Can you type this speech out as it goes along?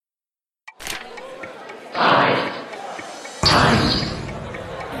Well,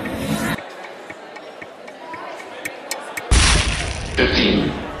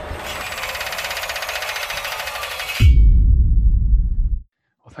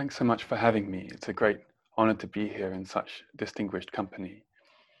 thanks so much for having me. It's a great honor to be here in such distinguished company.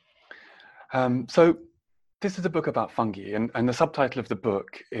 So this is a book about fungi, and the subtitle of the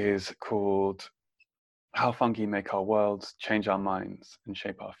book is called How Fungi Make Our Worlds, Change Our Minds, and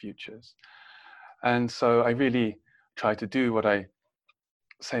Shape Our Futures. And so I really try to do what I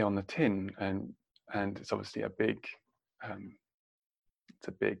say on the tin, and it's obviously a big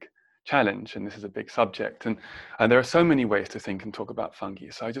challenge, and this is a big subject, and there are so many ways to think and talk about fungi.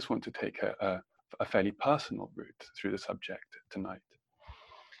 So I just want to take a fairly personal route through the subject tonight.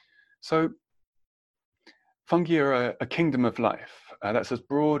 So fungi are a kingdom of life that's as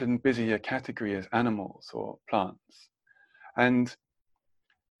broad and busy a category as animals or plants. And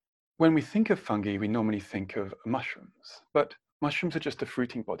when we think of fungi, we normally think of mushrooms, but mushrooms are just the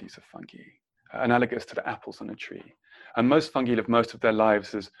fruiting bodies of fungi, analogous to the apples on a tree. And most fungi live most of their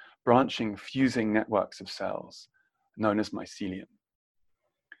lives as branching, fusing networks of cells, known as mycelium.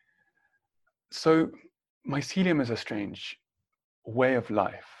 So mycelium is a strange way of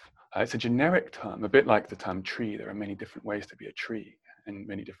life. It's a generic term, a bit like the term tree. There are many different ways to be a tree, and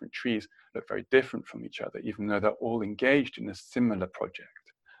many different trees look very different from each other, even though they're all engaged in a similar project,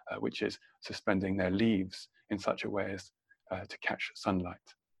 which is suspending their leaves in such a way as to catch sunlight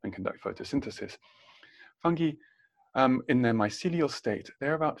and conduct photosynthesis. Fungi, in their mycelial state,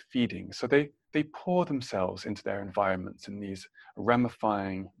 they're about feeding. So they pour themselves into their environments in these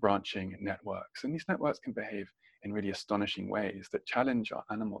ramifying, branching networks. And these networks can behave in really astonishing ways that challenge our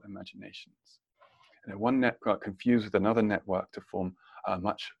animal imaginations. And one network can fuse with another network to form a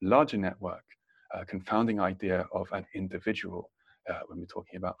much larger network, a confounding idea of an individual when we're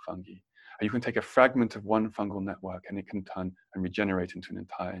talking about fungi. You can take a fragment of one fungal network and it can turn and regenerate into an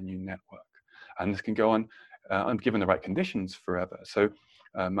entire new network. And this can go on, given the right conditions, forever. So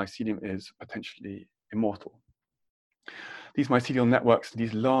mycelium is potentially immortal. These mycelial networks,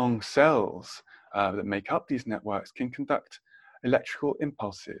 these long cells that make up these networks, can conduct electrical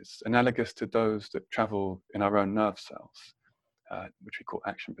impulses analogous to those that travel in our own nerve cells, which we call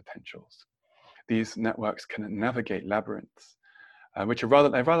action potentials. These networks can navigate labyrinths, which are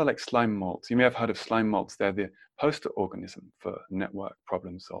rather like slime molds. You may have heard of slime molds. They're the poster organism for network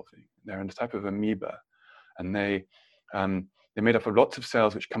problem solving. They're a type of amoeba, and they're made up of lots of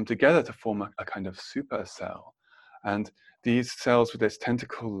cells which come together to form a kind of supercell. And these cells with its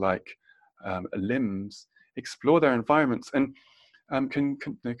tentacle-like limbs explore their environments and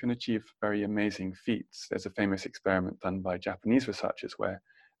they can achieve very amazing feats. There's a famous experiment done by Japanese researchers where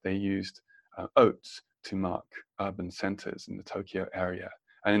they used oats to mark urban centers in the Tokyo area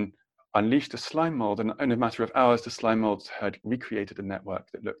and unleashed a slime mold. And in a matter of hours, the slime molds had recreated a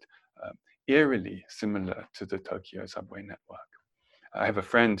network that looked eerily similar to the Tokyo subway network. I have a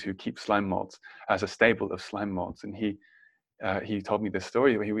friend who keeps slime molds as a stable of slime molds, and he told me this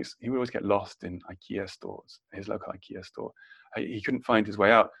story where he would always get lost in IKEA stores, his local IKEA store. He couldn't find his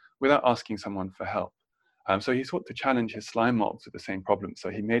way out without asking someone for help. So he sought to challenge his slime molds with the same problem. So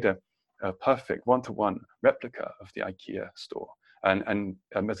he made a perfect one-to-one replica of the IKEA store and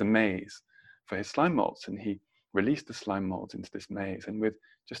as a maze for his slime molds. And he released the slime molds into this maze. And with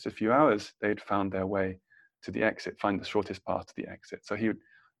just a few hours, they'd found their way to the exit, find the shortest path to the exit. So he would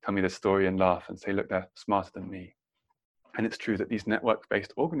tell me this story and laugh and say, look, they're smarter than me. And it's true that these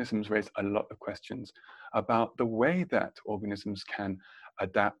network-based organisms raise a lot of questions about the way that organisms can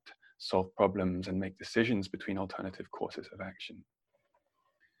adapt, solve problems, and make decisions between alternative courses of action.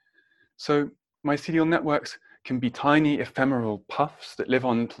 So mycelial networks can be tiny ephemeral puffs that live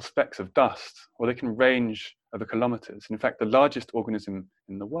on little specks of dust, or they can range over kilometers. In fact, the largest organism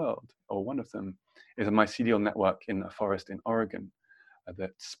in the world, or one of them, is a mycelial network in a forest in Oregon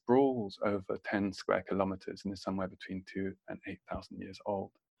that sprawls over 10 square kilometers and is somewhere between 2,000 and 8,000 years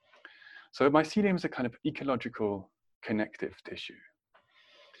old. So mycelium is a kind of ecological connective tissue.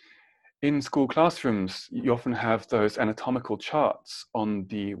 In school classrooms, you often have those anatomical charts on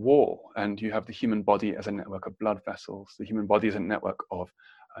the wall, and you have the human body as a network of blood vessels. The human body is a network of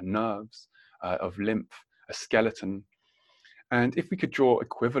nerves, of lymph, a skeleton. And if we could draw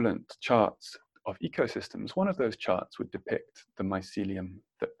equivalent charts of ecosystems, one of those charts would depict the mycelium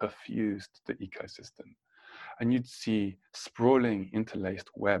that perfused the ecosystem. And you'd see sprawling interlaced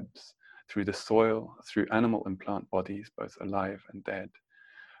webs through the soil, through animal and plant bodies, both alive and dead,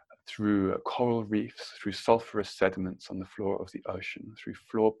 through coral reefs, through sulfurous sediments on the floor of the ocean, through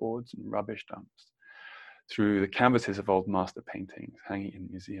floorboards and rubbish dumps, through the canvases of old master paintings hanging in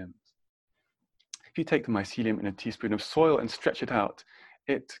museums. if you take the mycelium in a teaspoon of soil and stretch it out,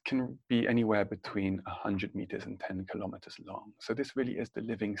 it can be anywhere between 100 meters and 10 kilometers long. So this really is the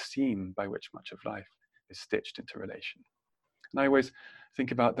living seam by which much of life is stitched into relation. And I always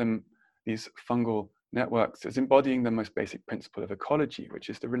think about them, these fungal networks, as embodying the most basic principle of ecology, which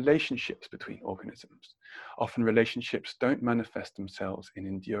is the relationships between organisms. Often relationships don't manifest themselves in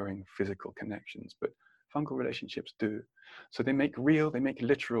enduring physical connections, but fungal relationships do. So they make real, they make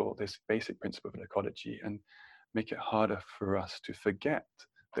literal this basic principle of ecology and make it harder for us to forget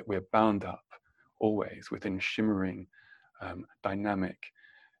that we're bound up always within shimmering, dynamic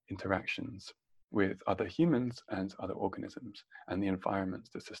interactions with other humans and other organisms and the environments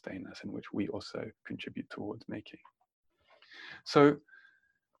that sustain us, in which we also contribute towards making. So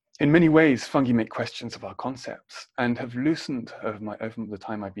in many ways, fungi make questions of our concepts and have loosened over the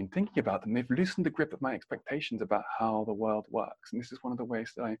time I've been thinking about them. They've loosened the grip of my expectations about how the world works. And this is one of the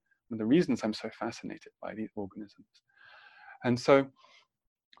ways that one of the reasons I'm so fascinated by these organisms. And so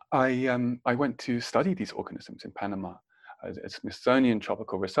I went to study these organisms in Panama at Smithsonian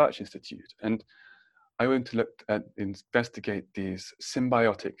Tropical Research Institute. And I went to investigate these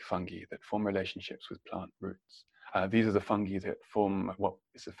symbiotic fungi that form relationships with plant roots. These are the fungi that form what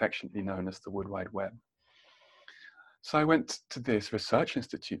is affectionately known as the Wood Wide Web. So I went to this research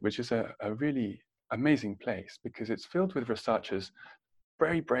institute, which is a really amazing place because it's filled with researchers,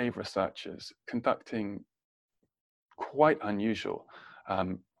 very brave researchers, conducting quite unusual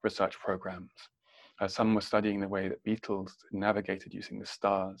research programs. Some were studying the way that beetles navigated using the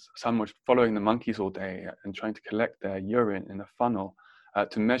stars. Some were following the monkeys all day and trying to collect their urine in a funnel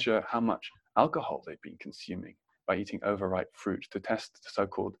to measure how much alcohol they'd been consuming by eating overripe fruit to test the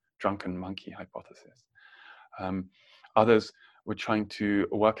so-called drunken monkey hypothesis. Others were trying to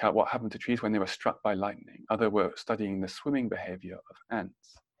work out what happened to trees when they were struck by lightning. Others were studying the swimming behavior of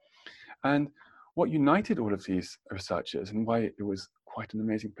ants. And what united all of these researchers and why it was quite an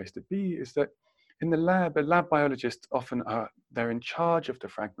amazing place to be is that in the lab biologists often they're in charge of the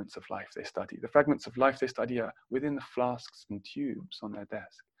fragments of life they study. The fragments of life they study are within the flasks and tubes on their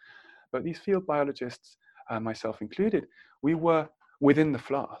desk. But these field biologists, myself included, we were within the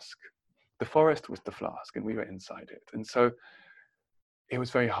flask. The forest was the flask and we were inside it. And so it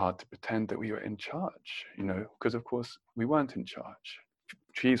was very hard to pretend that we were in charge, because of course we weren't in charge.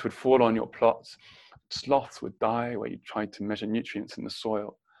 Trees would fall on your plots, sloths would die where you tried to measure nutrients in the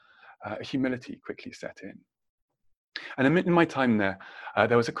soil. Humility quickly set in. And in my time there,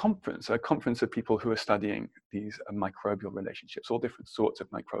 there was a conference of people who were studying these microbial relationships, all different sorts of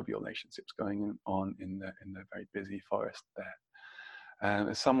microbial relationships going on in the very busy forest there.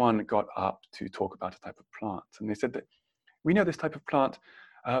 And someone got up to talk about a type of plant, and they said that we know this type of plant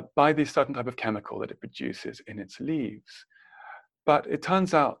by this certain type of chemical that it produces in its leaves. But it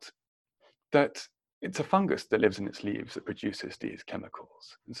turns out that it's a fungus that lives in its leaves that produces these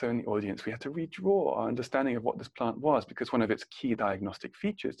chemicals. And so in the audience, we had to redraw our understanding of what this plant was, because one of its key diagnostic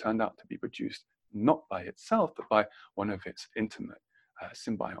features turned out to be produced not by itself, but by one of its intimate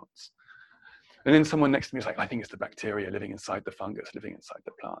symbionts. And then someone next to me was like, I think it's the bacteria living inside the fungus, living inside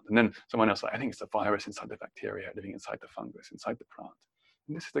the plant. And then someone else like, I think it's the virus inside the bacteria, living inside the fungus, inside the plant.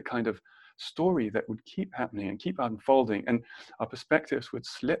 And this is the kind of story that would keep happening and keep unfolding. And our perspectives would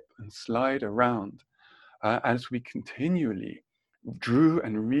slip and slide around as we continually drew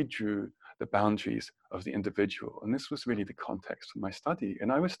and redrew the boundaries of the individual. And this was really the context for my study.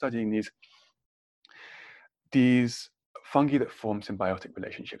 And I was studying these fungi that form symbiotic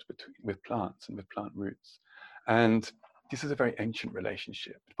relationships with plants and with plant roots. And this is a very ancient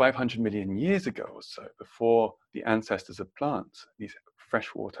relationship. 500 million years ago or so, before the ancestors of plants, these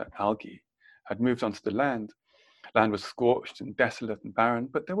freshwater algae, had moved onto the land. Land was scorched and desolate and barren,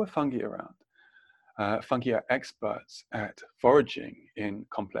 but there were fungi around. Fungi are experts at foraging in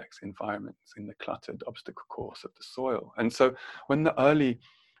complex environments, in the cluttered obstacle course of the soil. And so when the early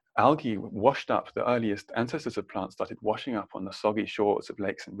algae washed up, the earliest ancestors of plants started washing up on the soggy shores of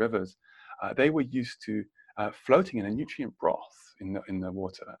lakes and rivers, they were used to floating in a nutrient broth in the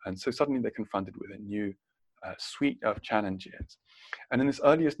water. And so suddenly they're confronted with a new suite of challenges. And in this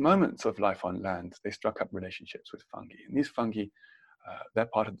earliest moments of life on land, they struck up relationships with fungi. And these fungi, their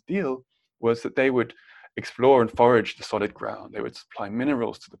part of the deal was that they would explore and forage the solid ground. They would supply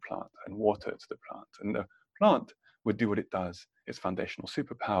minerals to the plant and water to the plant. And the plant would do what it does, its foundational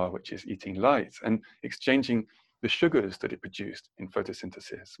superpower, which is eating light and exchanging the sugars that it produced in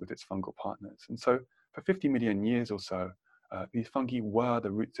photosynthesis with its fungal partners. And so for 50 million years or so, these fungi were the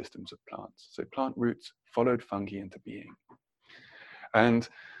root systems of plants. So plant roots followed fungi into being. And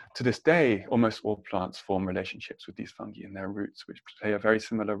To this day, almost all plants form relationships with these fungi in their roots, which play a very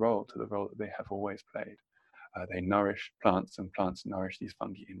similar role to the role that they have always played. They nourish plants, and plants nourish these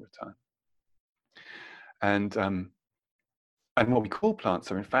fungi in return. And what we call plants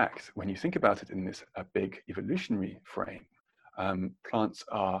are, in fact, when you think about it in this big evolutionary frame, plants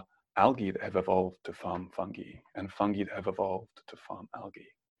are algae that have evolved to farm fungi, and fungi that have evolved to farm algae.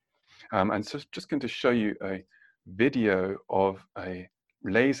 And so just going to show you a video of a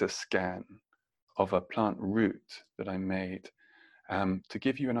laser scan of a plant root that I made to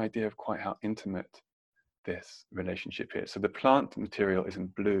give you an idea of quite how intimate this relationship is. So the plant material is in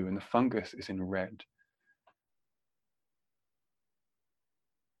blue and the fungus is in red.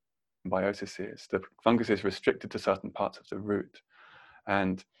 Symbiosis is. The fungus is restricted to certain parts of the root,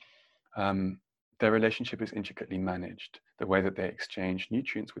 and their relationship is intricately managed. The way that they exchange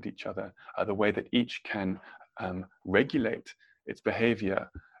nutrients with each other, the way that each can regulate its behavior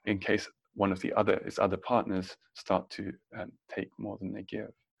in case one of its other partners start to take more than they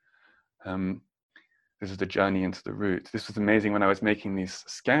give. This is the journey into the root. This was amazing. When I was making these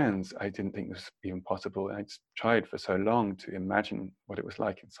scans, I didn't think this was even possible. I just tried for so long to imagine what it was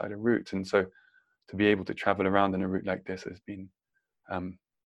like inside a root. And so to be able to travel around in a root like this has been,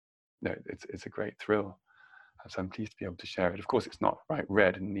 it's a great thrill. So I'm pleased to be able to share it. Of course, it's not bright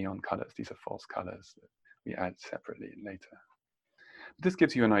red and neon colors. These are false colors that we add separately later. But this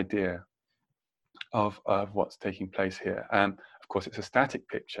gives you an idea of what's taking place here. Of course, it's a static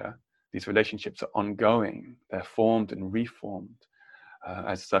picture. These relationships are ongoing. They're formed and reformed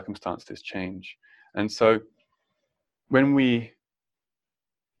as circumstances change. And so when we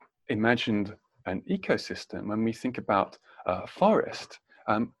imagined an ecosystem, when we think about a forest,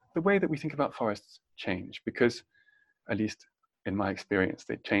 the way that we think about forests change, because at least in my experience,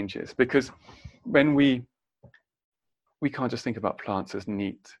 it changes. Because when we can't just think about plants as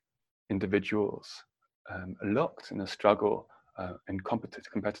neat individuals locked in a struggle and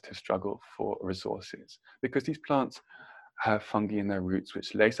competitive struggle for resources, because these plants have fungi in their roots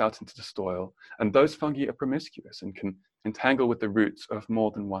which lace out into the soil, and those fungi are promiscuous and can entangle with the roots of more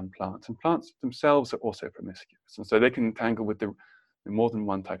than one plant. And plants themselves are also promiscuous, and so they can entangle with the more than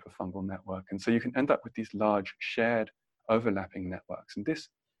one type of fungal network. And so you can end up with these large shared overlapping networks. And this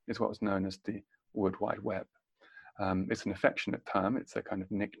is what was known as the Wood Wide Web. It's an affectionate term, it's a kind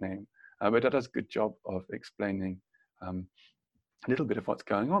of nickname, but it does a good job of explaining a little bit of what's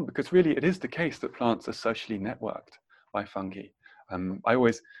going on, because really it is the case that plants are socially networked by fungi. I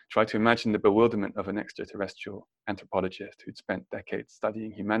always try to imagine the bewilderment of an extraterrestrial anthropologist who'd spent decades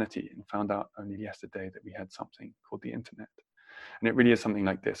studying humanity and found out only yesterday that we had something called the internet. And it really is something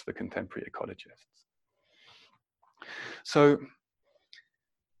like this for contemporary ecologists. So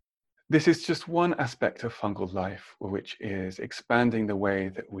this is just one aspect of fungal life, which is expanding the way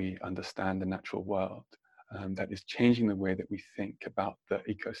that we understand the natural world. That is changing the way that we think about the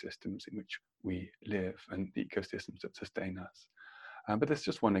ecosystems in which we live and the ecosystems that sustain us. But that's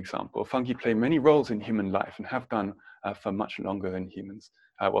just one example. Fungi play many roles in human life and have done for much longer than humans,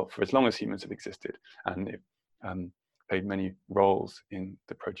 well, for as long as humans have existed. And they've played many roles in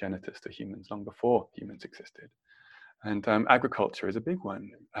the progenitors to humans long before humans existed. And agriculture is a big one,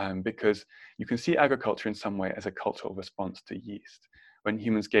 because you can see agriculture in some way as a cultural response to yeast. When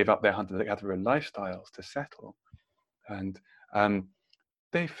humans gave up their hunter-gatherer lifestyles to settle, and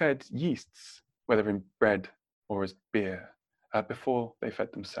they fed yeasts, whether in bread or as beer, before they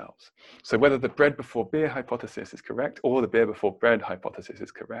fed themselves. So whether the bread before beer hypothesis is correct, or the beer before bread hypothesis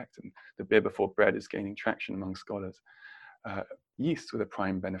is correct, and the beer before bread is gaining traction among scholars, yeasts were the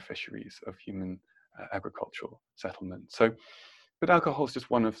prime beneficiaries of human agricultural settlement. So, but alcohol is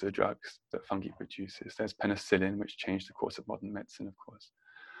just one of the drugs that fungi produces. There's penicillin, which changed the course of modern medicine, of course.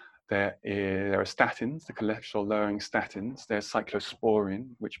 There are statins, the cholesterol-lowering statins. There's cyclosporin,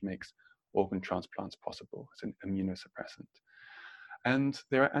 which makes organ transplants possible. It's an immunosuppressant. And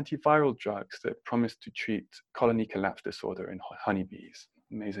there are antiviral drugs that promise to treat colony collapse disorder in honeybees.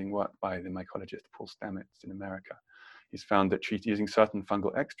 Amazing work by the mycologist Paul Stamets in America. He's found that using certain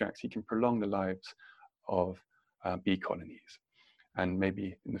fungal extracts, he can prolong the lives of bee colonies, and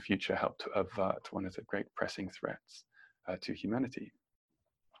maybe in the future help to avert one of the great pressing threats to humanity.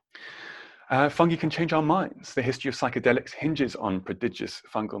 Fungi can change our minds. The history of psychedelics hinges on prodigious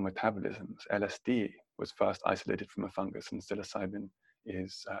fungal metabolisms. LSD was first isolated from a fungus, and psilocybin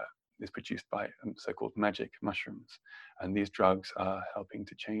is produced by so-called magic mushrooms. And these drugs are helping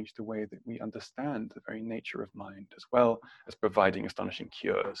to change the way that we understand the very nature of mind, as well as providing astonishing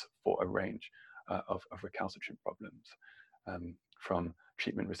cures for a range of recalcitrant problems, from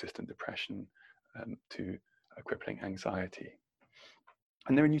treatment-resistant depression to crippling anxiety.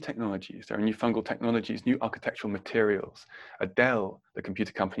 And there are new technologies, there are new fungal technologies, new architectural materials. Dell, the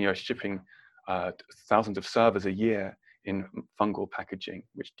computer company, are shipping thousands of servers a year in fungal packaging,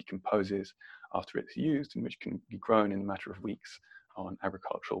 which decomposes after it's used and which can be grown in a matter of weeks on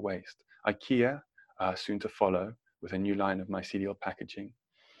agricultural waste. IKEA, soon to follow, with a new line of mycelial packaging.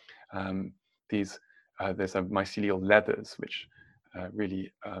 There's a mycelial leathers, which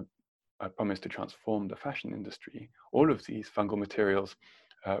really promise to transform the fashion industry. All of these fungal materials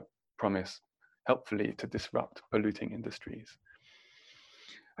promise helpfully to disrupt polluting industries.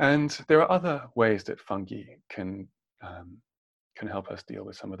 And there are other ways that fungi can help us deal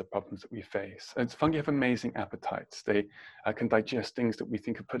with some of the problems that we face. And fungi have amazing appetites. They can digest things that we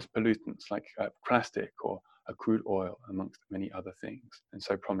think of as pollutants, like plastic or crude oil, amongst many other things, and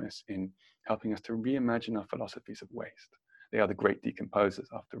so promise in helping us to reimagine our philosophies of waste. They are the great decomposers,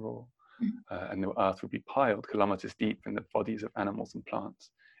 after all. And the earth would be piled kilometers deep in the bodies of animals and plants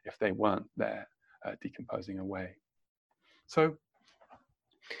if they weren't there decomposing away. So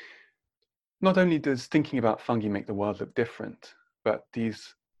not only does thinking about fungi make the world look different, but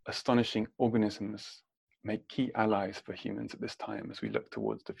these astonishing organisms make key allies for humans at this time as we look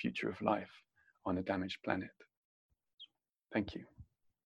towards the future of life on a damaged planet. Thank you.